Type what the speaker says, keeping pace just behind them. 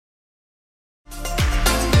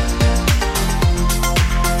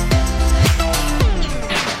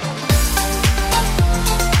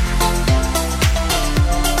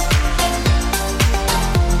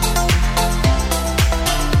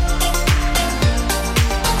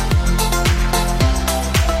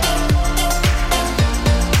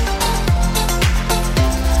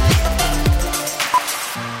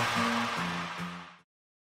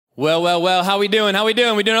Well. How we doing? We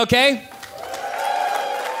doing okay?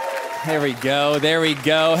 There we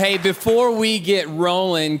go. Hey, before we get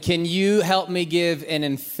rolling, can you help me give an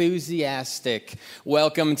enthusiastic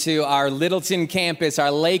welcome to our Littleton campus,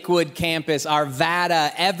 our Lakewood campus, our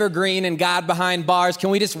Vada, Evergreen, and God Behind Bars?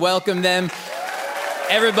 Can we just welcome them?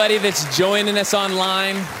 Everybody that's joining us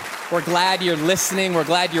online, we're glad you're listening. We're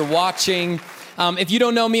glad you're watching. If you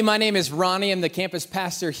don't know me, my name is Ronnie. I'm the campus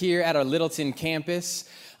pastor here at our Littleton campus.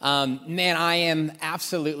 Man, I am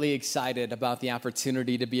absolutely excited about the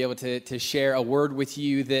opportunity to be able to share a word with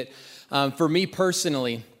you that, for me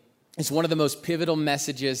personally, is one of the most pivotal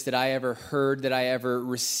messages that I ever heard, that I ever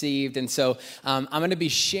received. And so I'm going to be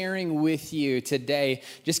sharing with you today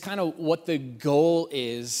just kind of what the goal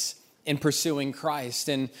is in pursuing Christ.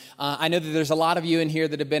 And I know that there's a lot of you in here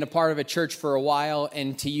that have been a part of a church for a while,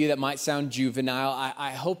 and to you that might sound juvenile. I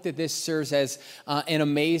hope that this serves as an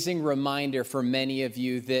amazing reminder for many of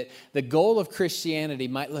you that the goal of Christianity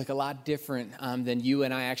might look a lot different than you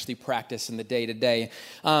and I actually practice in the day-to-day.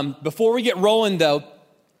 Before we get rolling, though,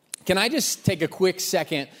 can I just take a quick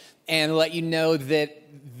second and let you know that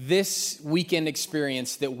this weekend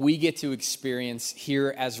experience that we get to experience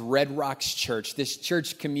here as Red Rocks Church, this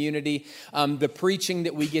church community, the preaching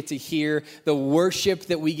that we get to hear, the worship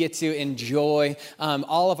that we get to enjoy,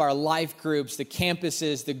 all of our life groups, the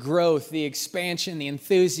campuses, the growth, the expansion, the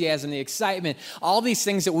enthusiasm, the excitement, all these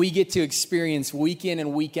things that we get to experience week in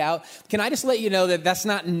and week out. Can I just let you know that that's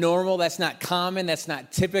not normal, that's not common, that's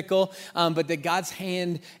not typical, but that God's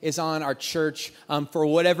hand is on our church for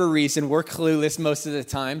whatever reason. We're clueless most of the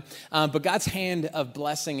time. But God's hand of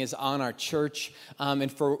blessing is on our church,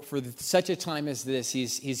 and for such a time as this,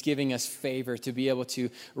 He's giving us favor to be able to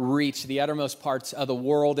reach the uttermost parts of the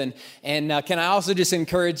world. And can I also just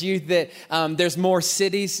encourage you that there's more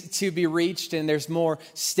cities to be reached, and there's more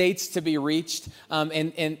states to be reached,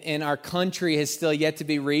 and our country has still yet to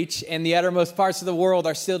be reached, and the uttermost parts of the world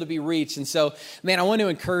are still to be reached. And so, man, I want to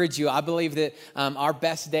encourage you. I believe that our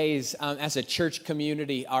best days as a church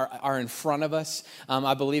community are in front of us.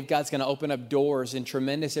 I believe God's going to open up doors in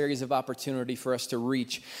tremendous areas of opportunity for us to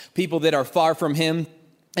reach people that are far from Him.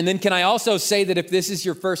 And then can I also say that if this is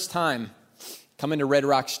your first time coming to Red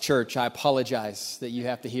Rocks Church, I apologize that you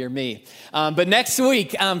have to hear me. But next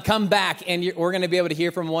week, come back, and we're going to be able to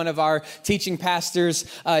hear from one of our teaching pastors.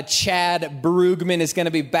 Chad Brugman is going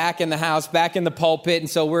to be back in the house, back in the pulpit, and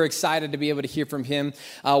so we're excited to be able to hear from him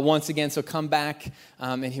once again. So come back,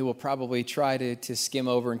 and he will probably try to skim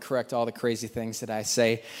over and correct all the crazy things that I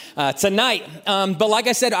say tonight. But like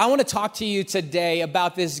I said, I want to talk to you today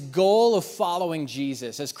about this goal of following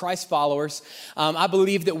Jesus. As Christ followers, I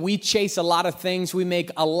believe that we chase a lot of things. We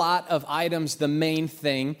make a lot of items the main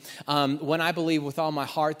thing, when I believe with all my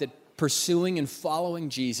heart that pursuing and following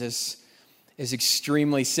Jesus is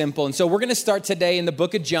extremely simple. And so we're going to start today in the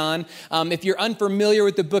book of John. If you're unfamiliar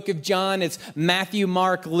with the book of John, it's Matthew,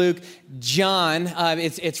 Mark, Luke, John.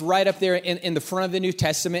 It's right up there in the front of the New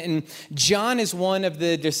Testament. And John is one of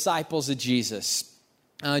the disciples of Jesus.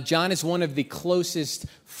 John is one of the closest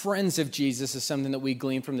friends of Jesus, is something that we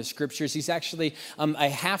glean from the scriptures. He's actually a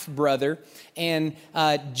half-brother, and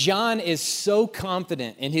John is so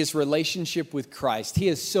confident in his relationship with Christ. He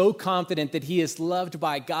is so confident that he is loved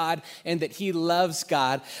by God and that he loves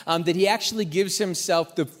God, that he actually gives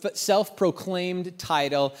himself the self-proclaimed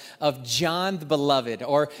title of John the Beloved,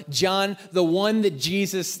 or John the one that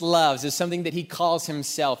Jesus loves, is something that he calls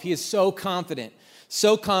himself. He is so confident.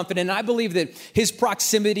 So confident. And I believe that his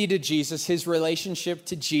proximity to Jesus, his relationship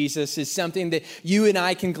to Jesus, is something that you and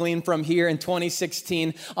I can glean from here in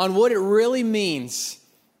 2016 on what it really means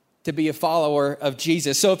to be a follower of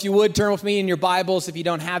Jesus. So if you would, turn with me in your Bibles. If you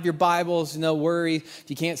don't have your Bibles, no worries. If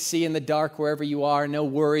you can't see in the dark wherever you are, no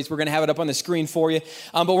worries. We're going to have it up on the screen for you.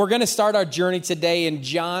 But we're going to start our journey today in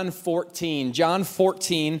John 14. John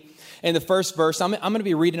 14. In the first verse, I'm going to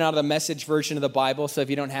be reading out of the Message version of the Bible, so if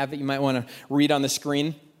you don't have it, you might want to read on the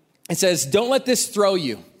screen. It says, "Don't let this throw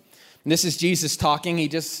you." And this is Jesus talking. He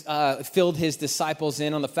just filled his disciples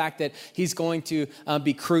in on the fact that he's going to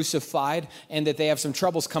be crucified and that they have some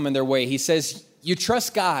troubles coming their way. He says, "You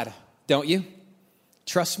trust God, don't you?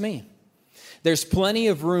 Trust me. There's plenty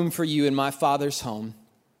of room for you in my Father's home.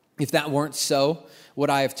 If that weren't so, would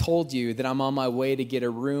I have told you that I'm on my way to get a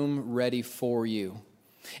room ready for you?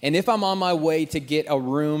 And if I'm on my way to get a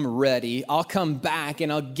room ready, I'll come back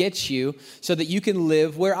and I'll get you so that you can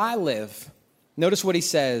live where I live." Notice what he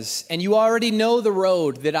says, "And you already know the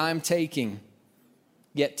road that I'm taking."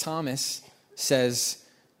 Yet Thomas says,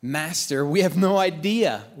 "Master, we have no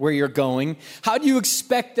idea where you're going. How do you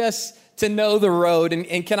expect us to know the road?"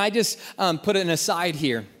 And can I just put an aside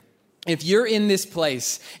here? if you're in this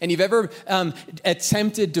place and you've ever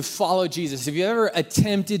attempted to follow Jesus, if you've ever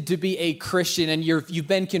attempted to be a Christian and you've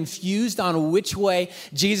been confused on which way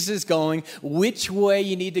Jesus is going, which way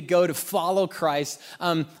you need to go to follow Christ,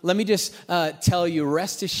 let me just tell you,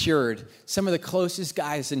 rest assured, some of the closest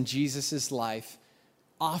guys in Jesus' life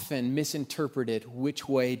often misinterpreted which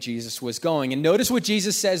way Jesus was going. And notice what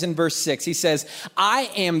Jesus says in verse 6. He says,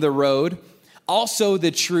 I am the road, also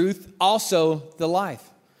the truth, also the life.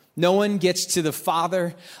 No one gets to the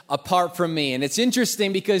Father apart from me. And it's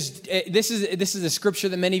interesting because this is a scripture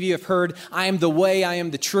that many of you have heard. I am the way, I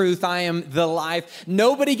am the truth, I am the life.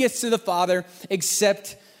 Nobody gets to the Father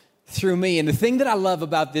except through me. And the thing that I love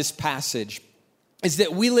about this passage is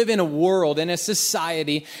that we live in a world, in a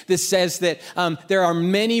society that says that there are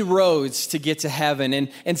many roads to get to heaven.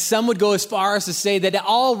 And some would go as far as to say that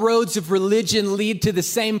all roads of religion lead to the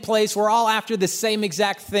same place. We're all after the same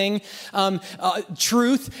exact thing.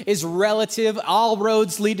 Truth is relative. All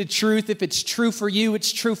roads lead to truth. If it's true for you,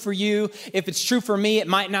 it's true for you. If it's true for me, it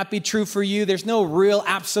might not be true for you. There's no real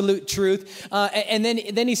absolute truth. And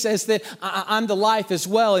then he says that I'm the life as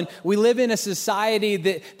well. And we live in a society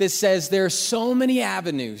that says there are so many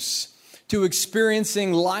avenues to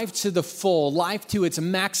experiencing life to the full, life to its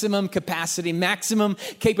maximum capacity, maximum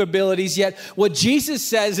capabilities. Yet what Jesus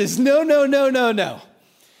says is, no.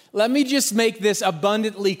 Let me just make this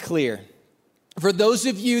abundantly clear. For those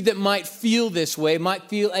of you that might feel this way, might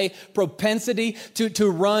feel a propensity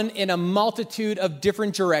to run in a multitude of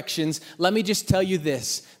different directions, let me just tell you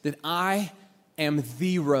this, that I am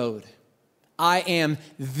the road, I am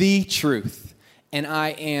the truth, and I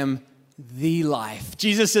am the life.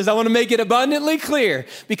 Jesus says, I want to make it abundantly clear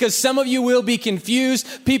because some of you will be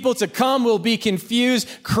confused. People to come will be confused.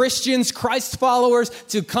 Christians, Christ followers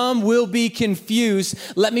to come will be confused.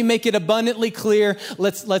 Let me make it abundantly clear.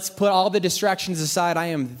 Let's put all the distractions aside. I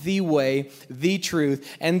am the way, the truth,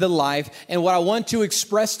 and the life. And what I want to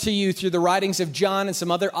express to you through the writings of John and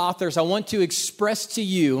some other authors, I want to express to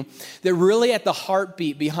you that really at the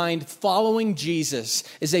heartbeat behind following Jesus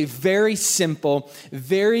is a very simple,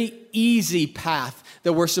 very easy path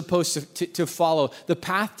that we're supposed to follow. The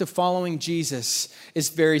path to following Jesus is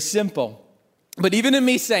very simple. But even in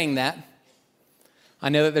me saying that, I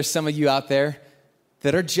know that there's some of you out there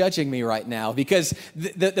that are judging me right now because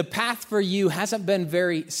the path for you hasn't been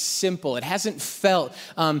very simple. It hasn't felt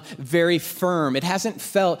very firm. It hasn't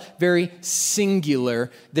felt very singular.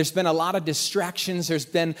 There's been a lot of distractions. There's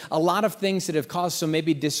been a lot of things that have caused some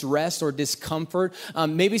maybe disrest or discomfort,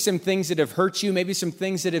 maybe some things that have hurt you, maybe some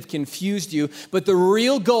things that have confused you. But the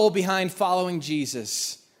real goal behind following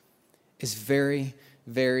Jesus is very,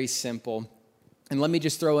 very simple. And let me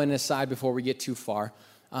just throw in an aside before we get too far.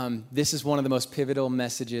 This is one of the most pivotal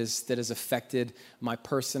messages that has affected my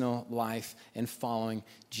personal life in following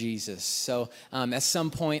Jesus. So at some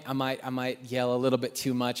point, I might yell a little bit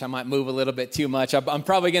too much. I might move a little bit too much. I'm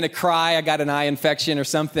probably going to cry. I got an eye infection or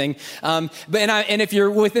something. And if you're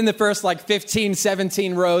within the first 15,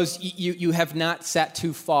 17 rows, you have not sat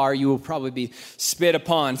too far. You will probably be spit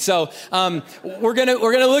upon. So we're gonna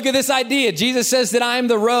look at this idea. Jesus says that I am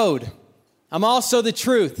the road. I'm also the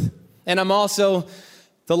truth, and I'm also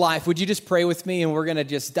the life. Would you just pray with me, and we're going to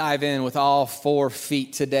just dive in with all 4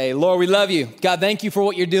 feet today. Lord, we love you. God, thank you for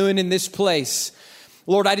what you're doing in this place.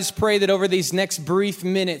 Lord, I just pray that over these next brief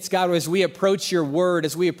minutes, God, as we approach your word,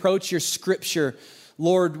 as we approach your scripture,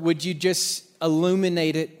 Lord, would you just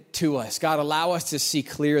illuminate it to us? God, allow us to see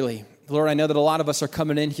clearly. Lord, I know that a lot of us are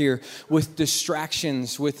coming in here with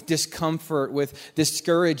distractions, with discomfort, with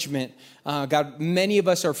discouragement. God, many of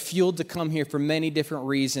us are fueled to come here for many different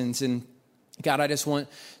reasons. And God, I just want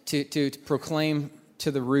to proclaim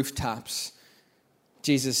to the rooftops,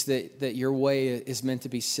 Jesus, that your way is meant to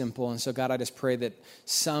be simple. And so, God, I just pray that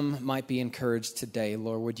some might be encouraged today.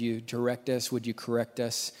 Lord, would you direct us? Would you correct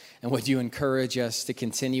us? And would you encourage us to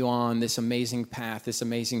continue on this amazing path, this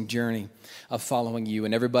amazing journey of following you?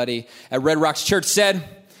 And everybody at Red Rocks Church said,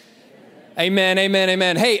 amen, amen,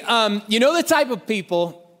 amen. Hey, you know the type of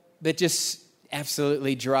people that just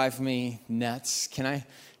absolutely drive me nuts? Can I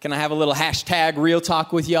have a little hashtag real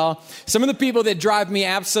talk with y'all? Some of the people that drive me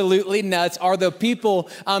absolutely nuts are the people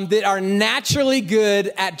that are naturally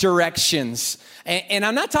good at directions. And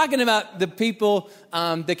I'm not talking about the people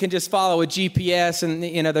that can just follow a GPS and,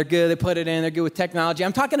 they're good, they put it in, they're good with technology.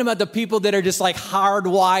 I'm talking about the people that are just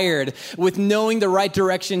hardwired with knowing the right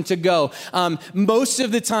direction to go. Most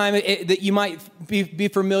of the time that you might be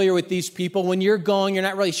familiar with these people, when you're going, you're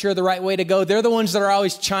not really sure the right way to go. They're the ones that are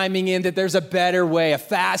always chiming in that there's a better way, a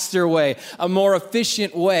faster way, a more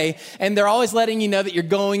efficient way. And they're always letting you know that you're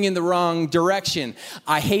going in the wrong direction.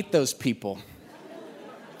 I hate those people.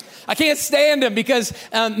 I can't stand them because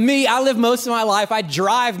I live most of my life, I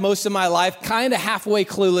drive most of my life, kind of halfway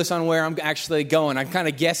clueless on where I'm actually going. I'm kind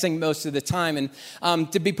of guessing most of the time.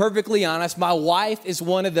 And to be perfectly honest, my wife is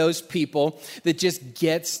one of those people that just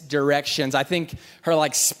gets directions. I think her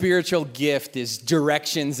like spiritual gift is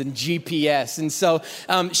directions and GPS. And so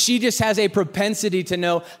she just has a propensity to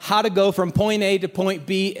know how to go from point A to point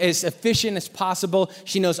B as efficient as possible.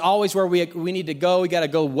 She knows always where we need to go. We got to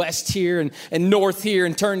go west here and north here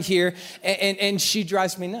and turn here. And she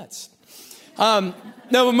drives me nuts. No,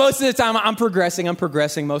 but most of the time I'm progressing.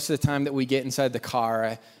 Most of the time that we get inside the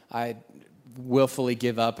car, I willfully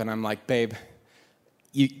give up and I'm like, babe,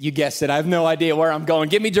 you guessed it. I have no idea where I'm going.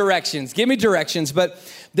 Give me directions.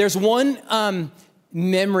 But there's one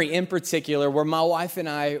memory in particular where my wife and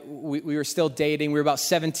I, we were still dating. We were about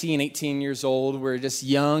 17, 18 years old. We were just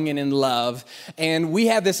young and in love. And we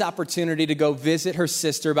had this opportunity to go visit her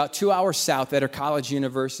sister about 2 hours south at her college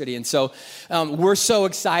university. And so we're so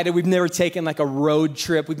excited. We've never taken like a road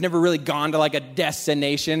trip. We've never really gone to like a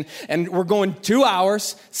destination. And we're going 2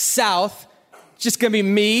 hours south. Just going to be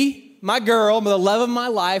me, my girl, the love of my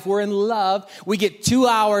life. We're in love. We get 2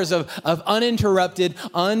 hours of uninterrupted,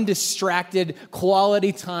 undistracted,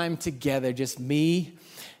 quality time together. Just me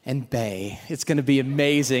and Bay. It's going to be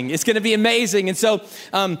amazing. And so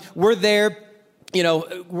we're there. You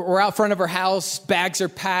know, we're out front of our house. Bags are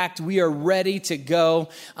packed. We are ready to go.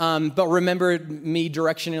 But remember, me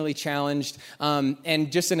directionally challenged.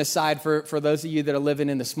 And just an aside for those of you that are living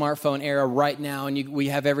in the smartphone era right now, and we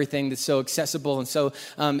have everything that's so accessible and so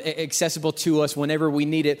accessible to us whenever we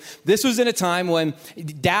need it. This was in a time when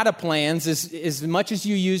data plans, as much as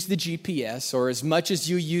you use the GPS or as much as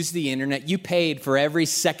you use the internet, you paid for every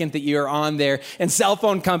second that you're on there. And cell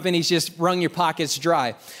phone companies just wrung your pockets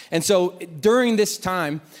dry. And so during this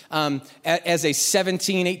time, as a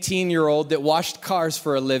 17, 18-year-old that washed cars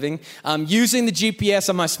for a living, using the GPS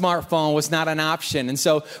on my smartphone was not an option. And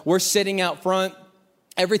so we're sitting out front.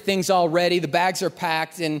 Everything's all ready. The bags are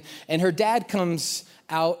packed. And her dad comes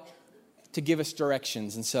out to give us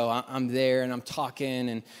directions. And so I'm there and I'm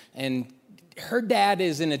talking. And her dad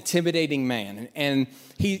is an intimidating man. And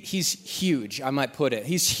he's huge, I might put it.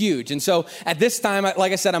 He's huge. And so at this time,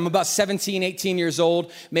 like I said, I'm about 17, 18 years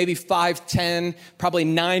old, maybe 5'10", probably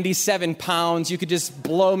 97 pounds. You could just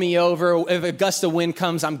blow me over. If a gust of wind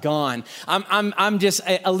comes, I'm gone. I'm just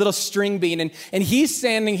a little string bean. And he's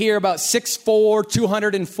standing here about 6'4",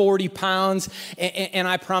 240 pounds. And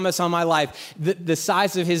I promise on my life, the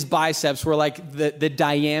size of his biceps were like the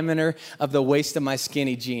diameter of the waist of my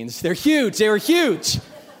skinny jeans. They're huge. They were huge.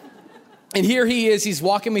 And here he is, he's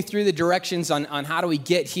walking me through the directions on how do we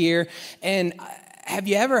get here. And have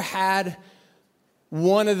you ever had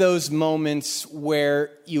one of those moments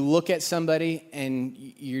where you look at somebody and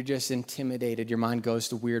you're just intimidated, your mind goes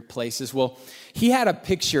to weird places? Well, he had a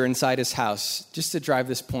picture inside his house, just to drive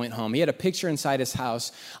this point home. He had a picture inside his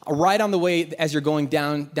house, right on the way as you're going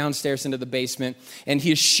downstairs into the basement. And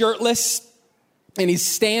he's shirtless, and he's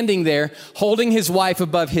standing there holding his wife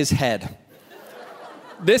above his head.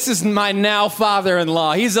 This is my now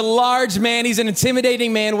father-in-law. He's a large man. He's an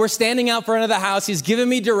intimidating man. We're standing out front of the house. He's giving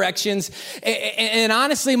me directions. And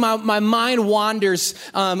honestly, my mind wanders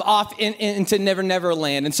off into Never Never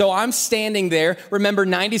Land. And so I'm standing there. Remember,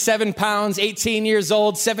 97 pounds, 18 years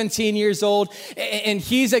old, 17 years old. And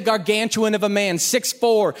he's a gargantuan of a man,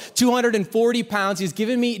 6'4", 240 pounds. He's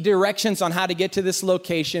giving me directions on how to get to this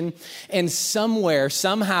location. And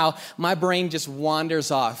somehow, my brain just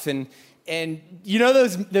wanders off. And you know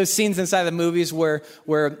those scenes inside the movies where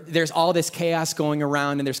there's all this chaos going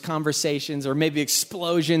around and there's conversations or maybe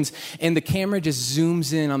explosions and the camera just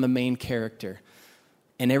zooms in on the main character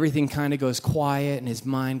and everything kind of goes quiet and his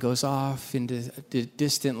mind goes off into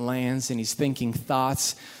distant lands and he's thinking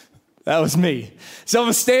thoughts. That was me. So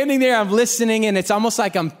I'm standing there, I'm listening, and it's almost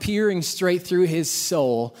like I'm peering straight through his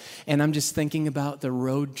soul and I'm just thinking about the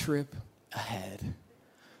road trip ahead.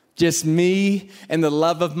 Just me and the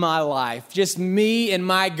love of my life. Just me and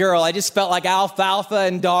my girl. I just felt like Alfalfa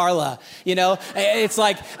and Darla. You know, it's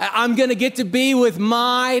like I'm going to get to be with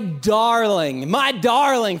my darling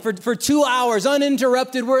for 2 hours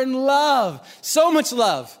uninterrupted. We're in love, so much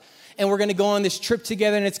love. And we're going to go on this trip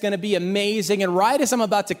together and it's going to be amazing. And right as I'm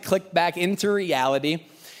about to click back into reality,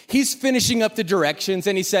 he's finishing up the directions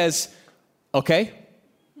and he says, "Okay,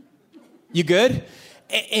 you good?"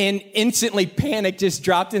 And instantly panic just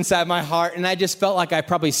dropped inside my heart. And I just felt like I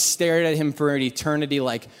probably stared at him for an eternity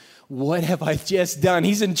like, what have I just done?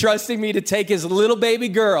 He's entrusting me to take his little baby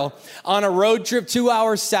girl on a road trip 2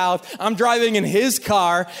 hours south. I'm driving in his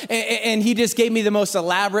car. And he just gave me the most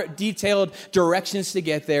elaborate, detailed directions to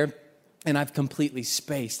get there. And I've completely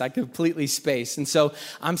spaced. And so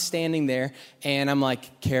I'm standing there and I'm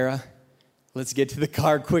like, Kara, let's get to the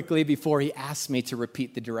car quickly before he asks me to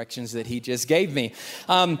repeat the directions that he just gave me.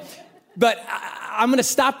 But I'm going to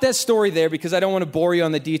stop that story there because I don't want to bore you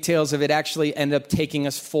on the details of it. Actually ended up taking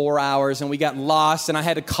us 4 hours and we got lost. And I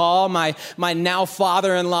had to call my now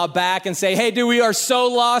father-in-law back and say, hey, dude, we are so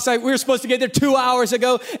lost. We were supposed to get there 2 hours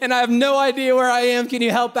ago and I have no idea where I am. Can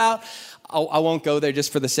you help out? I won't go there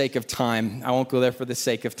just for the sake of time.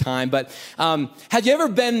 But have you ever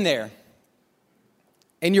been there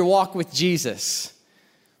in your walk with Jesus?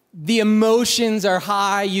 The emotions are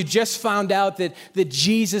high. You just found out that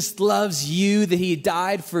Jesus loves you, that he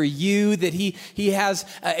died for you, that he has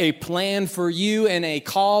a plan for you and a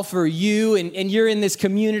call for you. And you're in this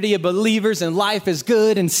community of believers and life is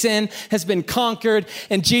good and sin has been conquered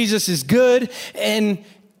and Jesus is good. And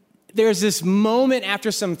there's this moment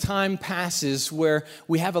after some time passes where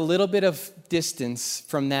we have a little bit of distance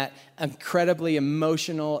from that incredibly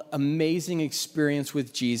emotional, amazing experience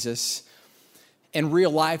with Jesus. And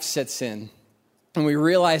real life sets in. And we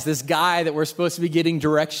realize this guy that we're supposed to be getting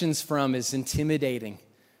directions from is intimidating.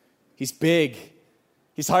 He's big.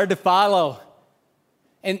 He's hard to follow.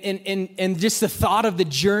 And just the thought of the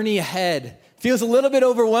journey ahead feels a little bit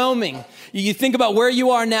overwhelming. You think about where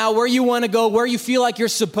you are now, where you want to go, where you feel like you're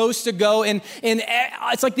supposed to go. And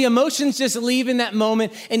it's like the emotions just leave in that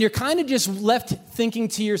moment. And you're kind of just left thinking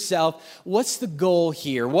to yourself, what's the goal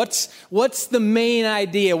here? What's the main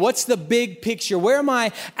idea? What's the big picture? Where am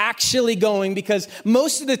I actually going? Because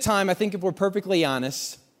most of the time, I think if we're perfectly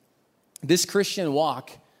honest, this Christian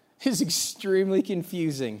walk is extremely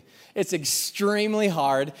confusing. It's extremely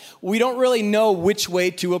hard. We don't really know which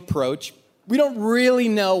way to approach. We don't really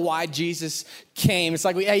know why Jesus came. It's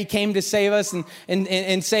like, he came to save us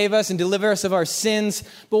and save us and deliver us of our sins.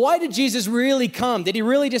 But why did Jesus really come? Did he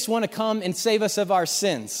really just want to come and save us of our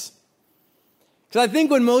sins? Because I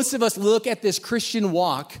think when most of us look at this Christian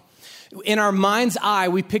walk, in our mind's eye,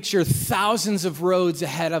 we picture thousands of roads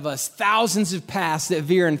ahead of us, thousands of paths that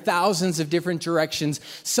veer in thousands of different directions.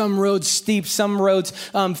 Some roads steep, some roads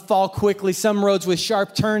fall quickly, some roads with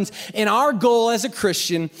sharp turns. And our goal as a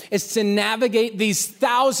Christian is to navigate these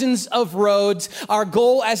thousands of roads. Our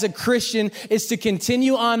goal as a Christian is to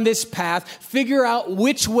continue on this path, figure out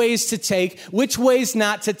which ways to take, which ways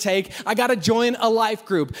not to take. I got to join a life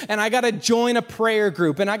group, and I got to join a prayer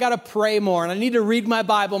group, and I got to pray more, and I need to read my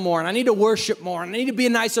Bible more, and I need to worship more, and I need to be a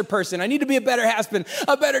nicer person. I need to be a better husband,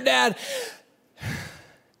 a better dad.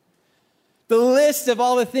 The list of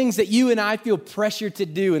all the things that you and I feel pressured to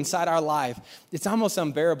do inside our life, it's almost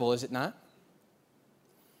unbearable, is it not?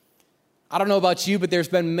 I don't know about you, but there's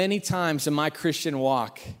been many times in my Christian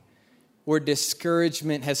walk where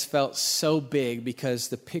discouragement has felt so big because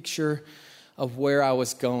the picture of where I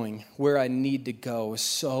was going, where I need to go, was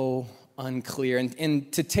so unclear.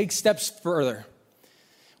 And to take steps further,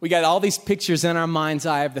 we got all these pictures in our mind's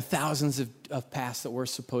eye of the thousands of paths that we're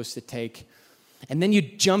supposed to take. And then you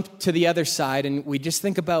jump to the other side and we just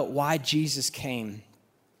think about why Jesus came.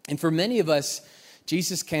 And for many of us,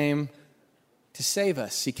 Jesus came to save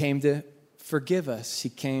us. He came to forgive us. He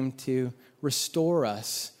came to restore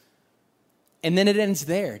us. And then it ends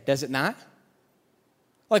there, does it not?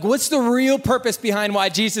 Like, what's the real purpose behind why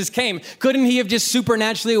Jesus came? Couldn't he have just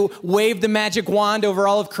supernaturally waved the magic wand over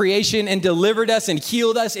all of creation and delivered us and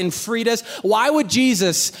healed us and freed us? Why would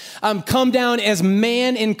Jesus come down as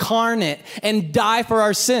man incarnate and die for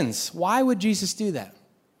our sins? Why would Jesus do that?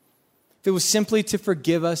 If it was simply to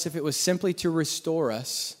forgive us, if it was simply to restore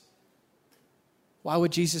us, why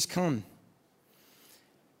would Jesus come?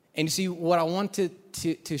 And you see, what I want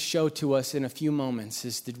to show to us in a few moments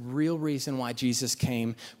is the real reason why Jesus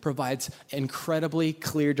came provides incredibly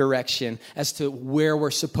clear direction as to where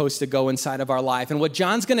we're supposed to go inside of our life. And what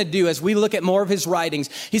John's going to do as we look at more of his writings,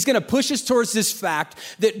 he's going to push us towards this fact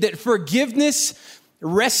that forgiveness,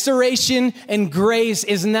 restoration, and grace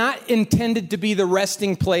is not intended to be the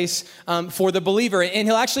resting place for the believer. And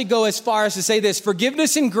he'll actually go as far as to say this: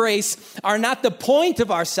 forgiveness and grace are not the point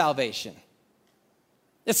of our salvation.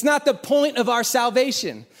 It's not the point of our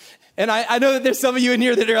salvation. And I know that there's some of you in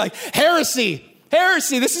here that are like, heresy,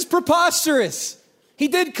 this is preposterous. He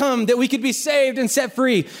did come that we could be saved and set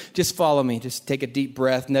free. Just follow me. Just take a deep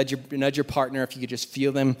breath. Nudge your partner if you could just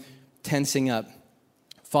feel them tensing up.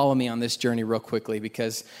 Follow me on this journey real quickly,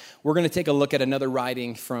 because we're going to take a look at another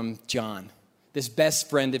writing from John, this best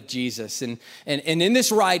friend of Jesus. And in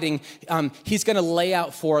this writing, he's going to lay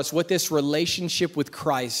out for us what this relationship with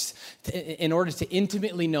Christ, in order to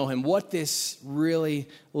intimately know him, what this really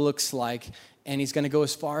looks like. And he's going to go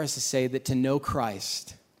as far as to say that to know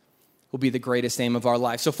Christ will be the greatest aim of our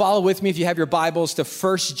life. So follow with me if you have your Bibles to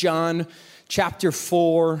 1 John chapter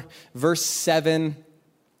 4, verse 7.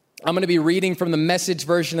 I'm going to be reading from the Message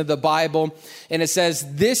version of the Bible, and it says,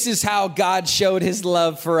 "This is how God showed his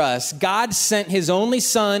love for us. God sent his only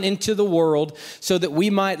Son into the world so that we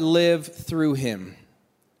might live through him."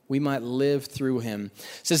 We might live through him.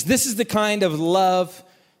 It says, this is the kind of love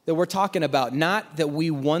that we're talking about. Not that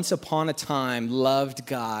we once upon a time loved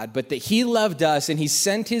God, but that he loved us and he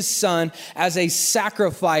sent his Son as a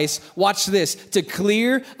sacrifice, watch this, to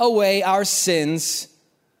clear away our sins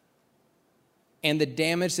and the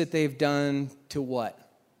damage that they've done to what?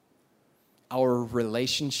 Our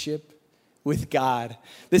relationship with God.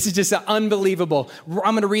 This is just unbelievable.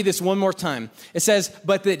 I'm going to read this one more time. It says,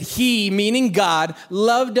 "But that he," meaning God,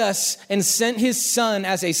 "loved us and sent his Son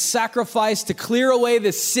as a sacrifice to clear away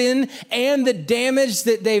the sin and the damage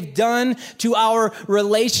that they've done to our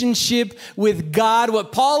relationship with God."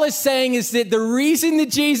 What Paul is saying is that the reason that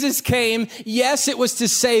Jesus came, yes, it was to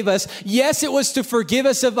save us. Yes, it was to forgive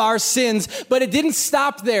us of our sins, but it didn't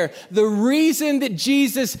stop there. The reason that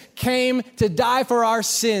Jesus came to die for our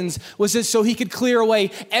sins was so he could clear away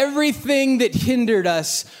everything that hindered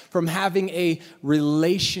us from having a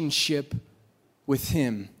relationship with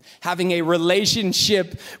him. Having a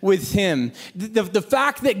relationship with him. The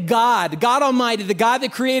fact that God Almighty, the God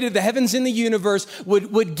that created the heavens and the universe,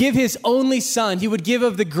 would give his only Son. He would give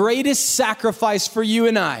of the greatest sacrifice for you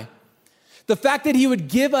and I. The fact that he would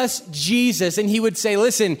give us Jesus and he would say,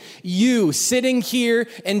 listen, you sitting here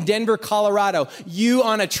in Denver, Colorado, you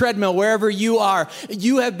on a treadmill, wherever you are,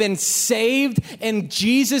 you have been saved, and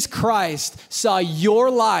Jesus Christ saw your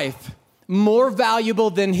life more valuable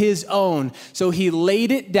than his own. So he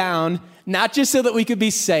laid it down, not just so that we could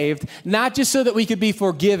be saved, not just so that we could be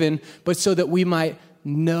forgiven, but so that we might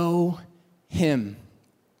know him.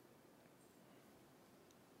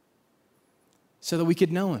 So that we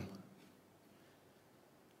could know him.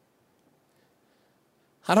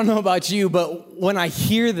 I don't know about you, but when I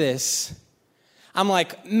hear this, I'm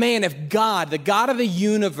like, man, if God, the God of the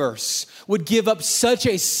universe, would give up such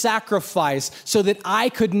a sacrifice so that I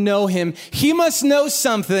could know him, he must know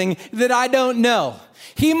something that I don't know.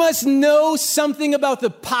 He must know something about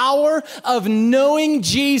the power of knowing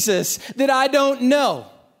Jesus that I don't know.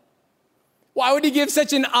 Why would he give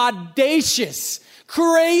such an audacious,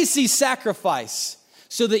 crazy sacrifice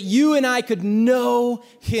so that you and I could know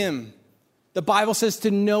him? The Bible says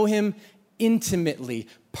to know him intimately,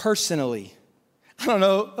 personally. I don't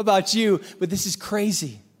know about you, but this is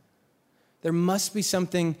crazy. There must be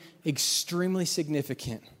something extremely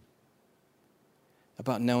significant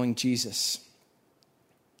about knowing Jesus.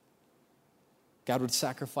 God would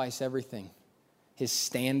sacrifice everything. His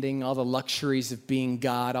standing, all the luxuries of being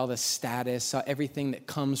God, all the status, everything that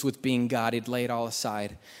comes with being God, he'd lay it all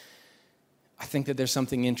aside. I think that there's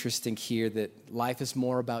something interesting here, that life is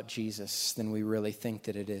more about Jesus than we really think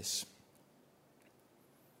that it is.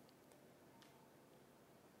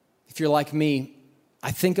 If you're like me,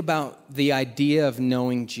 I think about the idea of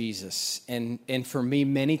knowing Jesus. And for me,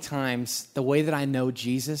 many times, the way that I know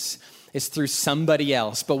Jesus is through somebody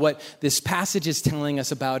else. But what this passage is telling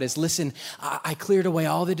us about is, listen, I cleared away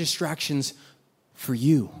all the distractions for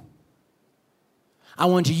you. I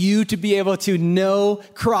want you to be able to know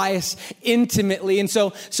Christ intimately. And so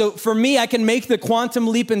for me, I can make the quantum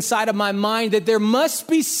leap inside of my mind that there must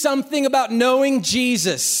be something about knowing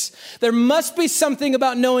Jesus. There must be something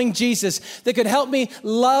about knowing Jesus that could help me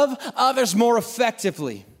love others more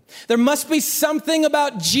effectively. There must be something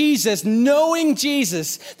about Jesus, knowing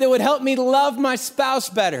Jesus, that would help me love my spouse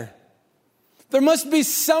better. There must be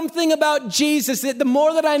something about Jesus that the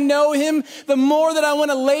more that I know him, the more that I want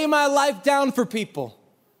to lay my life down for people.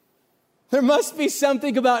 There must be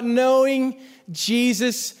something about knowing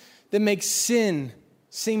Jesus that makes sin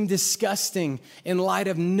seem disgusting in light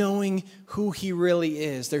of knowing who he really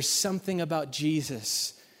is. There's something about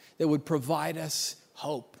Jesus that would provide us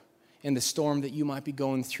hope in the storm that you might be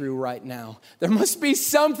going through right now. There must be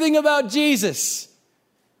something about Jesus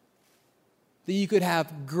that you could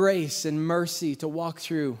have grace and mercy to walk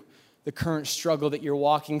through the current struggle that you're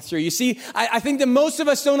walking through. You see, I think that most of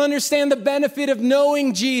us don't understand the benefit of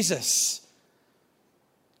knowing Jesus.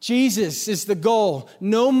 Jesus is the goal.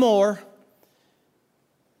 No more,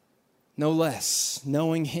 no less.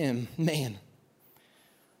 Knowing him, man.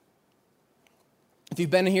 If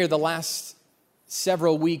you've been here the last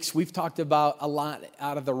several weeks, we've talked about a lot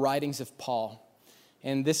out of the writings of Paul.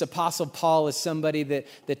 And this Apostle Paul is somebody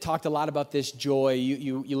that talked a lot about this joy.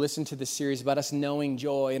 You listen to the series about us knowing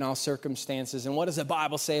joy in all circumstances. And what does the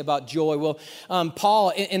Bible say about joy? Well, Paul,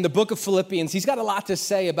 in the book of Philippians, he's got a lot to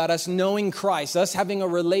say about us knowing Christ, us having a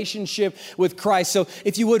relationship with Christ. So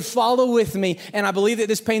if you would follow with me, and I believe that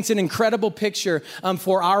this paints an incredible picture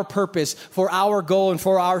for our purpose, for our goal, and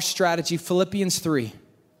for our strategy. Philippians 3,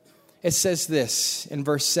 it says this in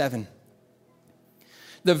verse 7.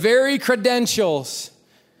 The very credentials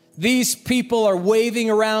these people are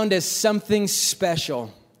waving around as something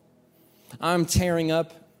special, I'm tearing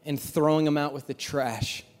up and throwing them out with the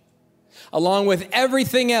trash, along with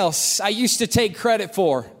everything else I used to take credit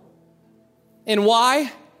for. And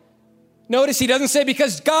why? Notice he doesn't say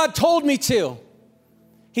because God told me to.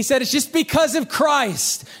 He said it's just because of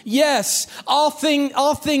Christ. Yes, all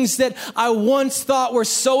things that I once thought were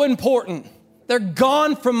so important, they're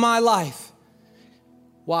gone from my life.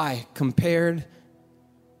 Why? Compared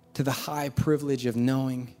to the high privilege of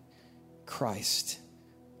knowing Christ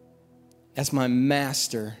as my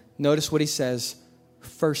master. Notice what he says,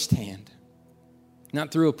 firsthand.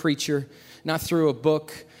 Not through a preacher, not through a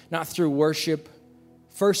book, not through worship.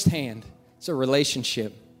 Firsthand. It's a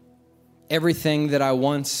relationship. Everything that I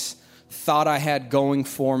once thought I had going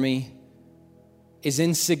for me is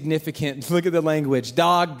insignificant. Look at the language,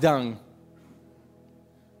 dog dung.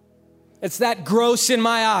 It's that gross in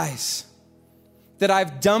my eyes that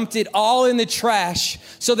I've dumped it all in the trash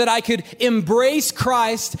so that I could embrace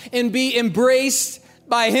Christ and be embraced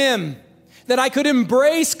by Him. That I could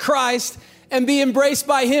embrace Christ and be embraced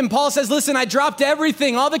by Him. Paul says, listen, I dropped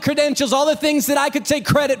everything, all the credentials, all the things that I could take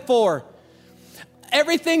credit for.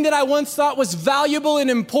 Everything that I once thought was valuable and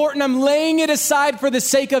important, I'm laying it aside for the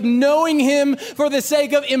sake of knowing Him, for the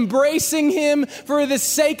sake of embracing Him, for the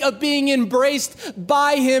sake of being embraced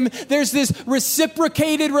by Him. There's this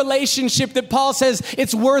reciprocated relationship that Paul says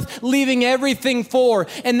it's worth leaving everything for.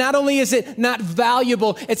 And not only is it not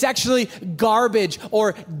valuable, it's actually garbage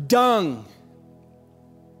or dung.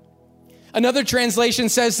 Another translation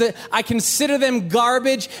says that I consider them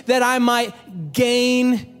garbage that I might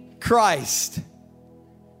gain Christ.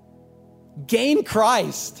 Gain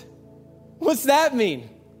Christ. What's that mean?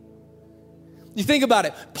 You think about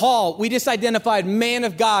it. Paul, we just identified man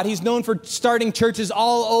of God. He's known for starting churches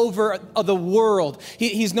all over the world.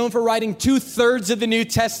 He's known for writing 2/3 of the New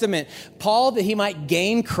Testament. Paul, that he might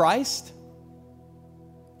gain Christ?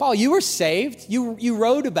 Paul, you were saved. You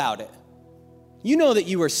wrote about it. You know that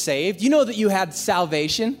you were saved. You know that you had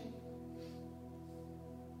salvation.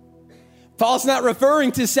 Paul's not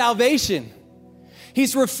referring to salvation.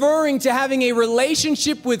 He's referring to having a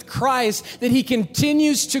relationship with Christ, that he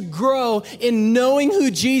continues to grow in knowing who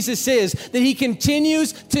Jesus is, that he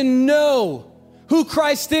continues to know who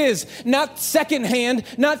Christ is, not secondhand,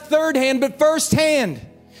 not third hand, but firsthand.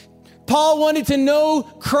 Paul wanted to know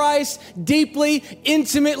Christ deeply,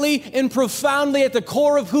 intimately, and profoundly at the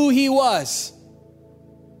core of who he was.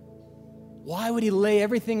 Why would he lay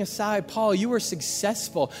everything aside? Paul, you were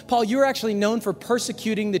successful. Paul, you were actually known for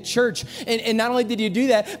persecuting the church. And not only did you do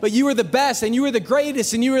that, but you were the best, and you were the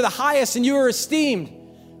greatest, and you were the highest, and you were esteemed.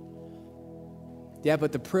 Yeah,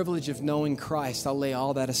 but the privilege of knowing Christ, I'll lay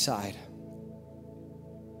all that aside.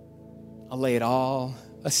 I'll lay it all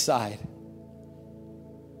aside.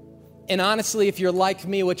 And honestly, if you're like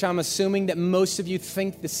me, which I'm assuming that most of you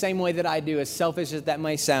think the same way that I do, as selfish as that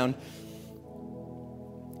may sound,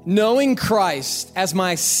 knowing Christ as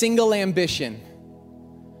my single ambition,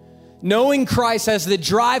 knowing Christ as the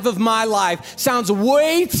drive of my life sounds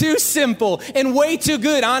way too simple and way too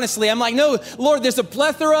good, honestly. I'm like, no, Lord, there's a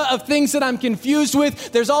plethora of things that I'm confused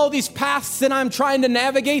with. There's all these paths that I'm trying to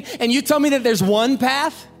navigate, and you tell me that there's one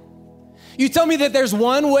path? You tell me that there's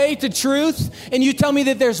one way to truth, and you tell me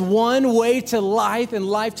that there's one way to life and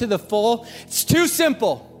life to the full? It's too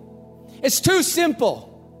simple. It's too simple.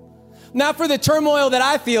 Not for the turmoil that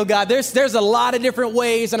I feel, God. There's a lot of different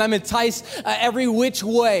ways, and I'm enticed every which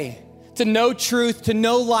way to know truth, to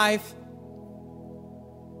know life,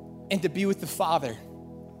 and to be with the Father.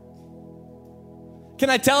 Can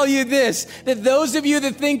I tell you this, that those of you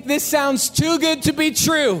that think this sounds too good to be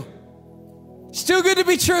true, it's too good to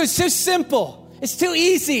be true, it's too simple, it's too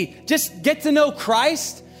easy, just get to know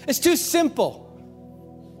Christ, it's too simple.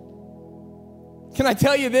 Can I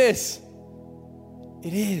tell you this?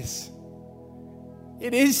 It is.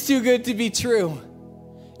 It is too good to be true.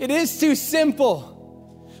 It is too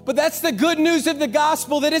simple. But that's the good news of the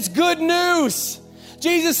gospel, that it's good news.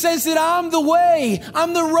 Jesus says that I'm the way,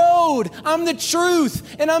 I'm the road, I'm the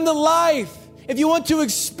truth, and I'm the life. If you want to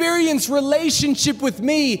experience relationship with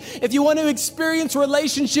me, if you want to experience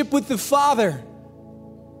relationship with the Father,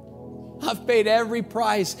 I've paid every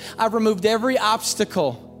price. I've removed every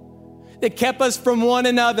obstacle that kept us from one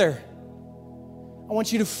another. I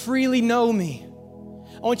want you to freely know me.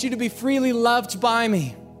 I want you to be freely loved by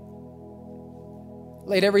me.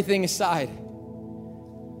 Laid everything aside.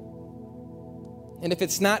 And if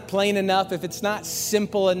it's not plain enough, if it's not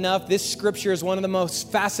simple enough, this scripture is one of the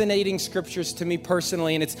most fascinating scriptures to me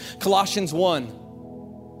personally, and it's Colossians 1.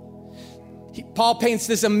 Paul paints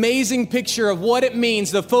this amazing picture of what it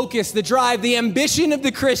means, the focus, the drive, the ambition of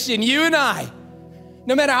the Christian, you and I.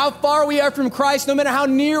 No matter how far we are from Christ, no matter how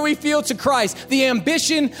near we feel to Christ, the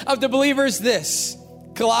ambition of the believer is this.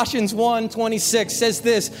 Colossians 1:26 says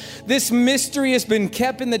this mystery has been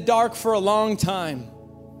kept in the dark for a long time,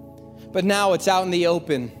 but now it's out in the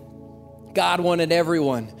open. God wanted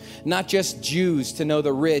everyone, not just Jews, to know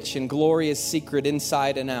the rich and glorious secret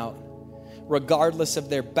inside and out, regardless of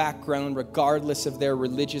their background, regardless of their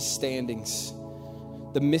religious standings.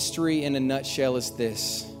 The mystery in a nutshell is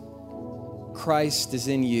this: Christ is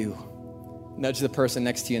in you. Nudge the person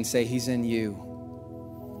next to you and say, He's in you.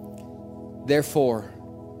 Therefore,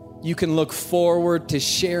 you can look forward to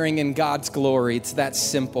sharing in God's glory. It's that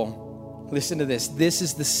simple. Listen to this. This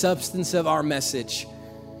is the substance of our message.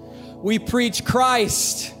 We preach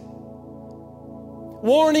Christ,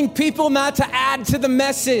 warning people not to add to the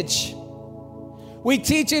message. We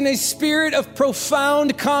teach in a spirit of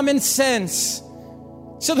profound common sense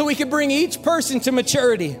so that we can bring each person to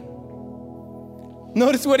maturity.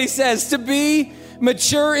 Notice what he says. To be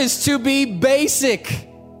mature is to be basic.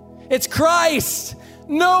 It's Christ,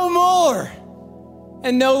 no more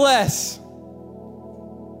and no less.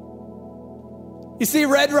 You see,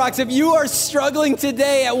 Red Rocks, if you are struggling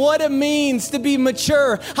today at what it means to be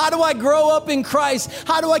mature, how do I grow up in Christ?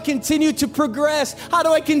 How do I continue to progress? How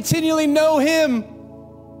do I continually know Him?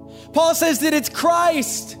 Paul says that it's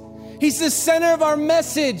Christ. He's the center of our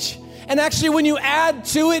message. And actually, when you add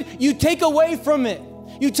to it, you take away from it.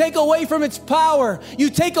 You take away from its power.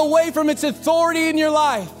 You take away from its authority in your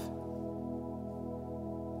life.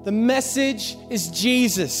 The message is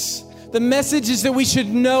Jesus. The message is that we should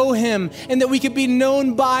know Him and that we can be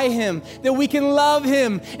known by Him, that we can love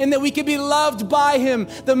Him and that we can be loved by Him.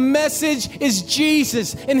 The message is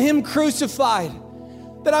Jesus and Him crucified,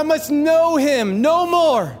 that I must know Him, no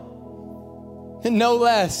more and no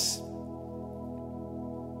less.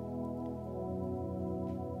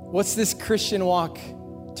 What's this Christian walk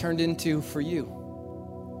turned into for you?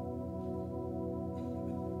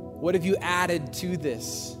 What have you added to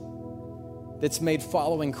this that's made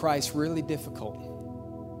following Christ really difficult?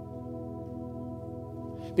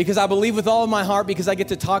 Because I believe with all of my heart, because I get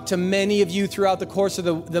to talk to many of you throughout the course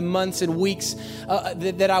of the months and weeks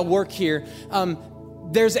that I work here,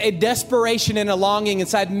 there's a desperation and a longing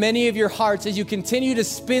inside many of your hearts as you continue to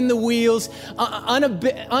spin the wheels,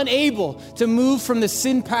 unable to move from the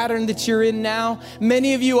sin pattern that you're in now.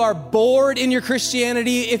 Many of you are bored in your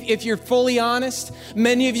Christianity, if you're fully honest.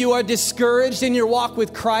 Many of you are discouraged in your walk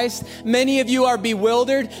with Christ. Many of you are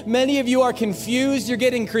bewildered. Many of you are confused. You're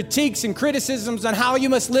getting critiques and criticisms on how you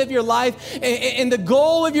must live your life. And the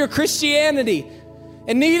goal of your Christianity,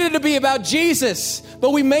 it needed to be about Jesus, but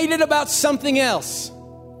we made it about something else.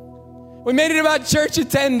 We made it about church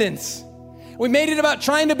attendance. We made it about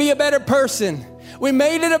trying to be a better person. We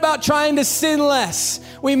made it about trying to sin less.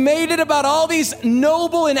 We made it about all these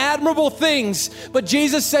noble and admirable things. But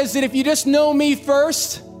Jesus says that if you just know me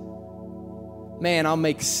first, man, I'll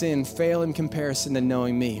make sin fail in comparison to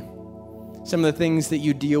knowing me. Some of the things that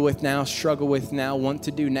you deal with now, struggle with now, want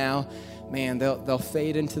to do now, man, they'll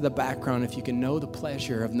fade into the background if you can know the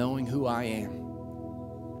pleasure of knowing who I am.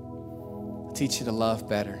 I'll teach you to love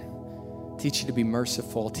better. Teach you to be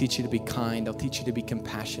merciful. Teach you to be kind. I'll teach you to be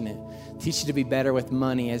compassionate. Teach you to be better with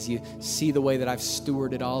money as you see the way that I've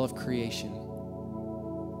stewarded all of creation.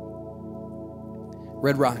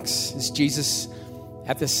 Red Rocks, is Jesus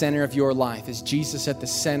at the center of your life? Is Jesus at the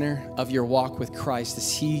center of your walk with Christ?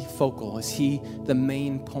 Is He focal? Is He the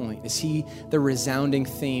main point? Is He the resounding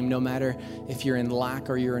theme? No matter if you're in lack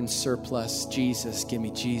or you're in surplus, Jesus, give me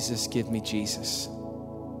Jesus, give me Jesus.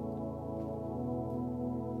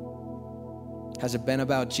 Has it been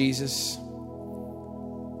about Jesus,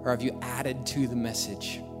 or have you added to the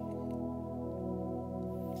message?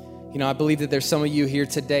 You know, I believe that there's some of you here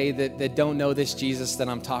today that don't know this Jesus that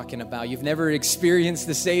I'm talking about. You've never experienced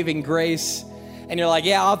the saving grace, and you're like,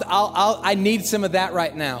 yeah, I need some of that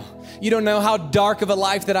right now. You don't know how dark of a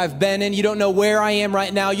life that I've been in. You don't know where I am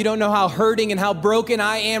right now. You don't know how hurting and how broken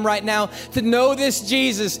I am right now. To know this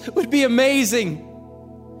Jesus would be amazing.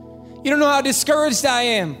 You don't know how discouraged I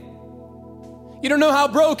am. You don't know how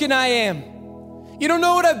broken I am. You don't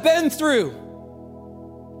know what I've been through.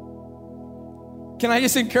 Can I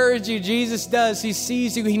just encourage you? Jesus does. He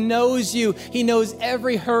sees you. He knows you. He knows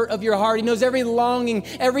every hurt of your heart. He knows every longing,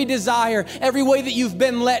 every desire, every way that you've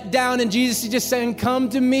been let down. And Jesus is just saying, come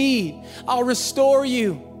to me. I'll restore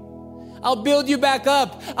you. I'll build you back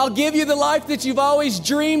up. I'll give you the life that you've always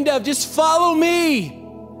dreamed of. Just follow me.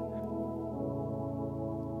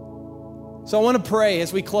 So I want to pray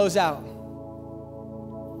as we close out.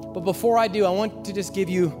 But before I do, I want to just give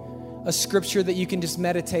you a scripture that you can just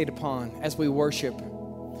meditate upon as we worship.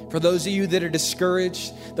 For those of you that are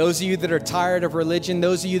discouraged, those of you that are tired of religion,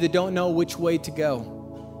 those of you that don't know which way to go,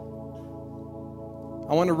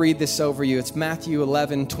 I want to read this over you. It's Matthew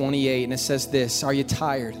 11:28, and it says this: Are you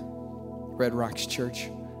tired, Red Rocks Church?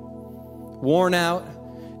 Worn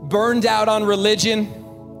out, burned out on religion?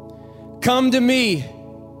 Come to me.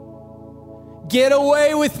 Get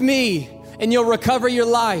away with me, and you'll recover your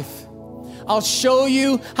life. I'll show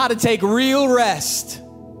you how to take real rest.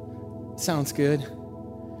 Sounds good.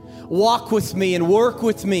 Walk with me and work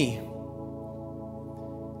with me.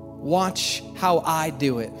 Watch how I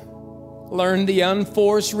do it. Learn the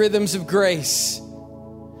unforced rhythms of grace.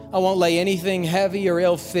 I won't lay anything heavy or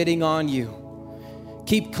ill-fitting on you.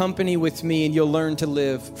 Keep company with me and you'll learn to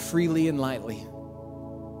live freely and lightly.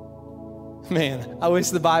 Man, I wish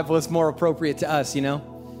the Bible was more appropriate to us,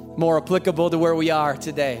 more applicable to where we are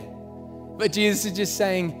today. But Jesus is just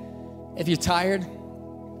saying, if you're tired,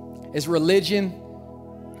 is religion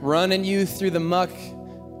running you through the muck?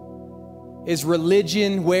 Is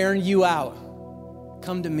religion wearing you out?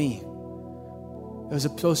 Come to me. It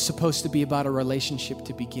was supposed to be about a relationship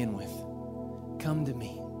to begin with. Come to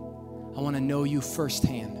me. I want to know you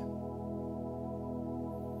firsthand.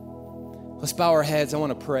 Let's bow our heads. I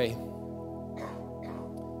want to pray.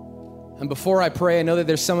 And before I pray, I know that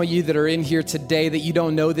there's some of you that are in here today that you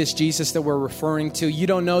don't know this Jesus that we're referring to. You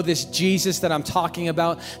don't know this Jesus that I'm talking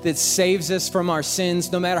about that saves us from our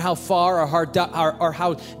sins, no matter how far or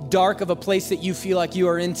how dark of a place that you feel like you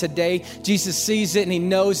are in today. Jesus sees it and he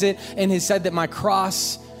knows it, and he said that my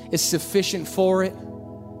cross is sufficient for it.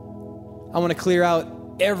 I want to clear out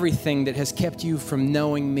everything that has kept you from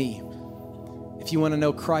knowing me. If you want to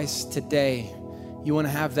know Christ today, you want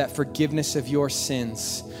to have that forgiveness of your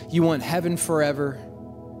sins. You want heaven forever.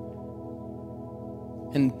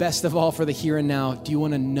 And best of all, for the here and now, do you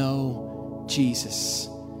want to know Jesus?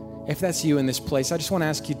 If that's you in this place, I just want to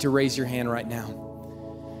ask you to raise your hand right now.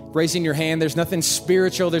 Raising your hand, there's nothing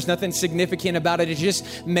spiritual, there's nothing significant about it. It's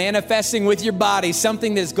just manifesting with your body,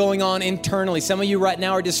 something that's going on internally. Some of you right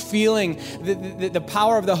now are just feeling the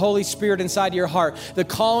power of the Holy Spirit inside your heart, the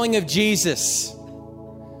calling of Jesus.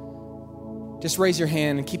 Just raise your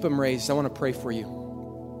hand and keep them raised. I want to pray for you.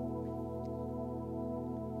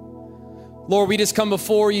 Lord, we just come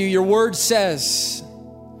before you. Your word says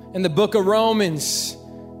in the book of Romans,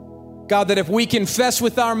 God, that if we confess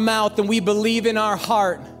with our mouth and we believe in our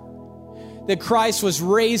heart that Christ was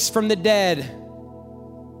raised from the dead,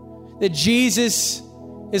 that Jesus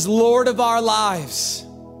is Lord of our lives.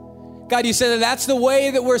 God, you said that that's the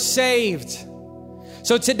way that we're saved.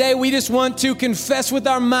 So today we just want to confess with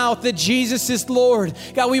our mouth that Jesus is Lord.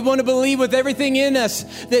 God, we want to believe with everything in us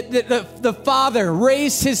that the Father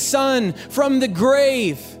raised his Son from the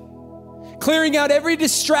grave, clearing out every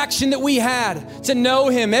distraction that we had to know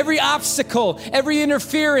him, every obstacle, every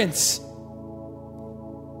interference.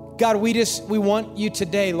 God, we want you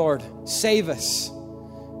today, Lord. Save us.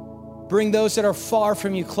 Bring those that are far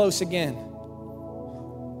from you close again.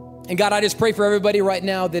 And God, I just pray for everybody right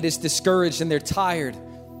now that is discouraged and they're tired.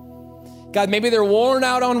 God, maybe they're worn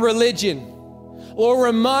out on religion. Lord,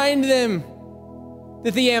 remind them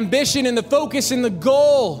that the ambition and the focus and the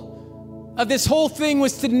goal of this whole thing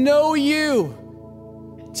was to know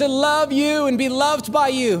you, to love you and be loved by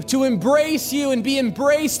you, to embrace you and be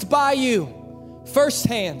embraced by you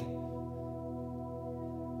firsthand.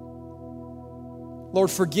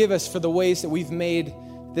 Lord, forgive us for the ways that we've made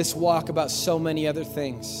this walk about so many other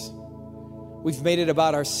things. We've made it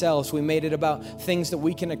about ourselves. We made it about things that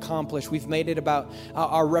we can accomplish. We've made it about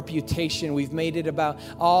our reputation. We've made it about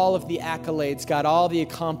all of the accolades, God, all the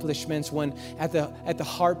accomplishments, when at the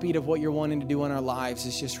heartbeat of what you're wanting to do in our lives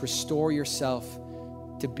is just restore yourself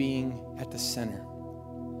to being at the center.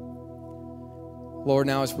 Lord,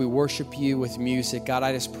 now as we worship you with music, God,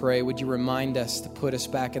 I just pray, would you remind us to put us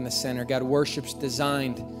back in the center? God, worship's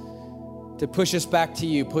designed to push us back to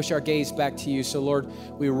you, push our gaze back to you. So Lord,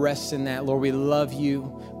 we rest in that. Lord, we love you.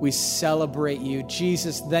 We celebrate you.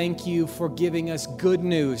 Jesus, thank you for giving us good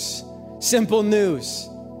news, simple news.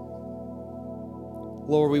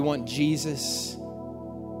 Lord, we want Jesus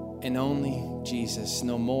and only Jesus,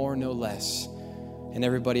 no more, no less. And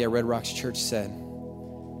everybody at Red Rocks Church said,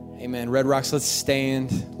 Amen. Red Rocks, let's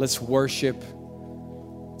stand. Let's worship.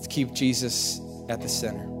 Let's keep Jesus at the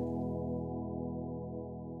center.